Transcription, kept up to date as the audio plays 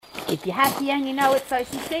If you're happy and you know it, sow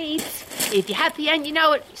some seeds. If you're happy and you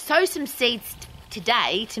know it, sow some seeds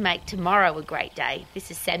today to make tomorrow a great day. This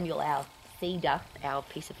is Samuel, our seeder, our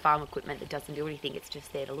piece of farm equipment that doesn't do anything. It's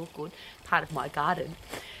just there to look good, part of my garden.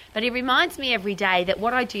 But it reminds me every day that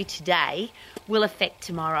what I do today will affect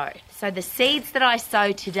tomorrow. So the seeds that I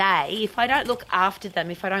sow today, if I don't look after them,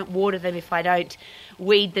 if I don't water them, if I don't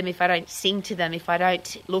weed them, if I don't sing to them, if I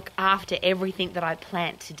don't look after everything that I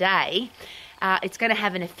plant today, it's going to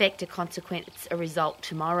have an effect, a consequence, a result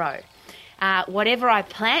tomorrow. Whatever I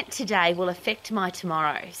plant today will affect my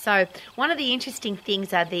tomorrow. So one of the interesting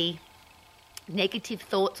things are the negative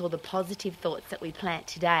thoughts or the positive thoughts that we plant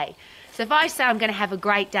today. So if I say I'm going to have a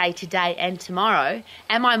great day today and tomorrow,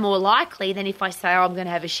 am I more likely than if I say, oh, I'm going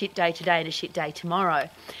to have a shit day today and a shit day tomorrow?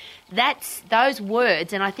 That's those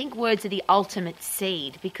words, and I think words are the ultimate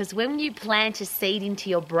seed, because when you plant a seed into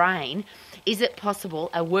your brain, is it possible,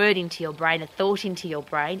 a word into your brain, a thought into your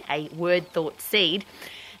brain, a word, thought, seed,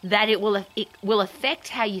 that it will affect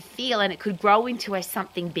how you feel, and it could grow into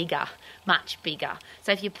something bigger, much bigger.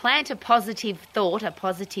 So if you plant a positive thought, a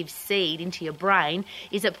positive seed into your brain,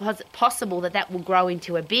 is it possible that will grow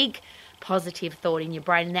into a big positive thought in your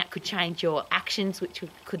brain, and that could change your actions, which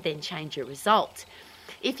could then change your result?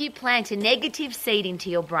 If you plant a negative seed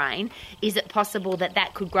into your brain, is it possible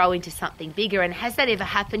that could grow into something bigger? And has that ever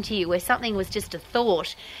happened to you, where something was just a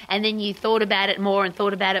thought and then you thought about it more and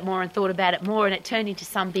thought about it more and thought about it more, and it turned into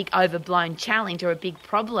some big overblown challenge or a big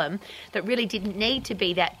problem that really didn't need to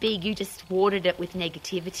be that big? You just watered it with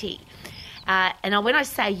negativity. And when I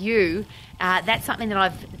say you, that's something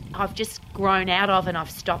that I've just grown out of and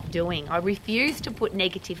I've stopped doing. I refuse to put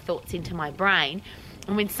negative thoughts into my brain.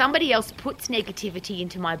 And when somebody else puts negativity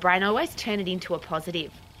into my brain, I always turn it into a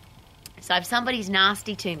positive. So if somebody's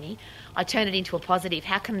nasty to me, I turn it into a positive.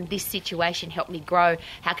 How can this situation help me grow?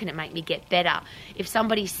 How can it make me get better? If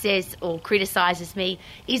somebody says or criticizes me,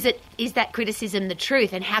 is that criticism the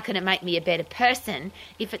truth? And how can it make me a better person?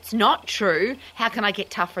 If it's not true, how can I get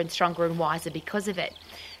tougher and stronger and wiser because of it?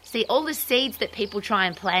 See, all the seeds that people try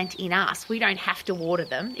and plant in us, we don't have to water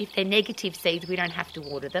them. If they're negative seeds, we don't have to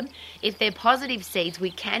water them. If they're positive seeds, we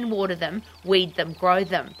can water them, weed them, grow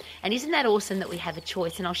them. And isn't that awesome that we have a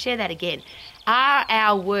choice? And I'll share that again. Are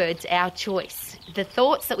our words our choice? The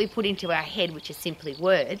thoughts that we put into our head, which are simply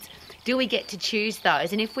words, do we get to choose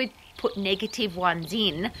those? And if we put negative ones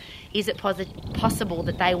in, is it possible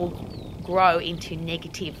that they will grow into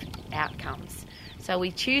negative outcomes? So we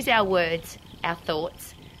choose our words, our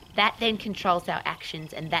thoughts. That then controls our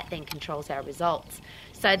actions, and that then controls our results.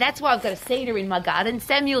 So that's why I've got a seeder in my garden.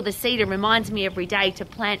 Samuel the seeder reminds me every day to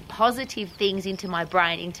plant positive things into my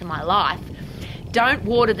brain, into my life. Don't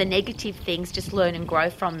water the negative things, just learn and grow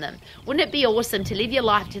from them. Wouldn't it be awesome to live your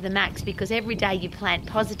life to the max, because every day you plant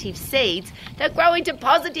positive seeds that grow into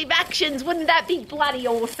positive actions? Wouldn't that be bloody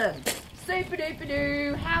awesome? Super duper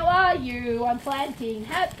doo, how are you? I'm planting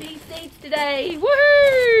happy seeds today.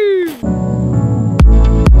 Woohoo!